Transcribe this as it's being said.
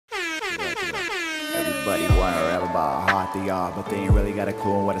Everybody wanna rap about how hot they are, but they ain't really got a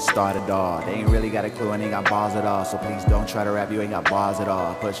clue on where to start it all. They ain't really got a clue and ain't got bars at all. So please don't try to rap, you ain't got bars at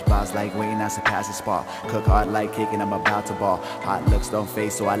all. Push bars like waiting, that's a pass spot. Cook hard like kicking, I'm about to ball. Hot looks don't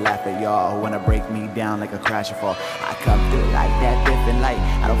face, so I laugh at y'all who wanna break me down like a crash and fall. I come through like that different light.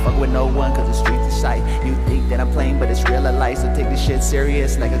 I don't fuck with no one cause the streets is sight. You think that I'm playing, but it's real life. So take this shit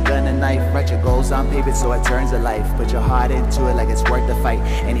serious like a gun and knife. Write your goals on paper so it turns to life. Put your heart into it like it's worth the fight.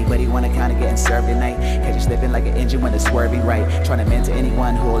 Anybody wanna count getting served tonight? Catch you slipping like an engine when it's swerving right. Trying to mentor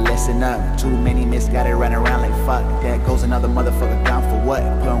anyone who will listen up. Too many misguided run around like fuck. There goes another motherfucker down for what?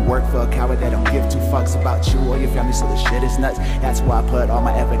 Putting work for a coward that don't give two fucks about you or your family, so the shit is nuts. That's why I put all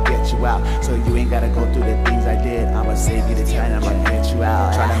my effort get you out. So you ain't gotta go through the things I did. I'ma save you the time, I'ma get you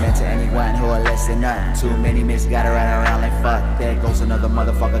out. Trying to mentor anyone who will listen up. Too many misguided run around like fuck. There goes another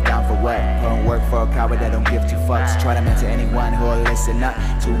motherfucker down for what? Putting work for a coward that don't give two fucks. Try to mentor anyone who will listen up.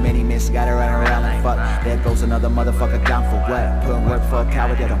 Too many misguided run around like fuck. There goes another motherfucker down for what? Putting work for a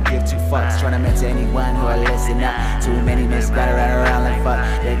coward that don't give two fucks. Trying to mentor anyone who will listen up. Too many misguided run around like fuck.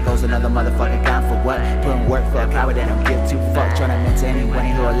 There goes another motherfucker down for what? Putting work for a coward that don't give two fucks. Trying to mentor anyone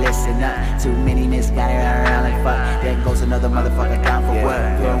who will listen up. Too many misguided run around like fuck. There goes another motherfucker down for what?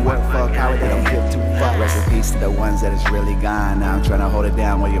 Putting work for a coward that don't give two fucks. Rest in peace to the ones that is really gone. Now I'm trying to hold it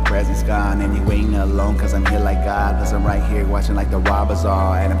down while your presence gone. And you ain't alone cause I'm here like God. Cause I'm right here watching like the robbers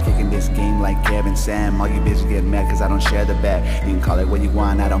are. And I'm kicking this game like Kevin Sam. All you bitches get mad cause I don't share the bag. You can call it what you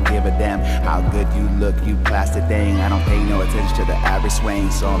want, I don't give a damn. How good you look, you plastic thing. I don't pay no attention to the average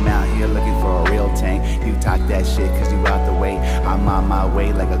swing. So I'm out here looking for a real Tang. You talk that shit cause you out the way. I'm on my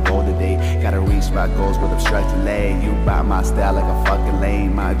way like a goal today. Gotta reach my goals with obstructed lane. You buy my style like a fucking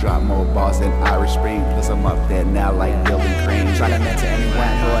lame. I drop more balls than Irish Spring. Plus I'm up there now like building cream. Trying to mentor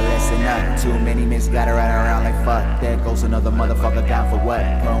anyone who will listen up. Too many misguided run around like fuck. There goes another motherfucker down for what?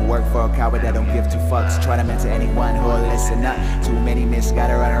 Putting work for a coward that don't give two fucks. Try to mentor anyone who will listen up. Too many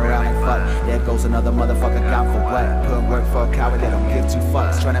misguided run around like fuck. There goes another motherfucker down for what? Putting work for a coward that don't give two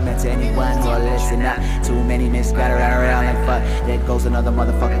fucks. Trying to mentor anyone who will listen up. Too many misguided run around like fuck. There goes another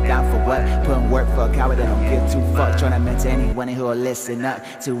motherfucker down for what? Putting work for a coward that don't give two fucks. Trying to mentor anyone who will listen up.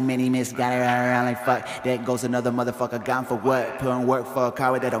 Too many misguided run around like fuck. There goes another motherfucker down for what? Putting work for a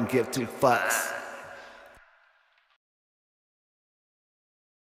coward that don't give two fucks.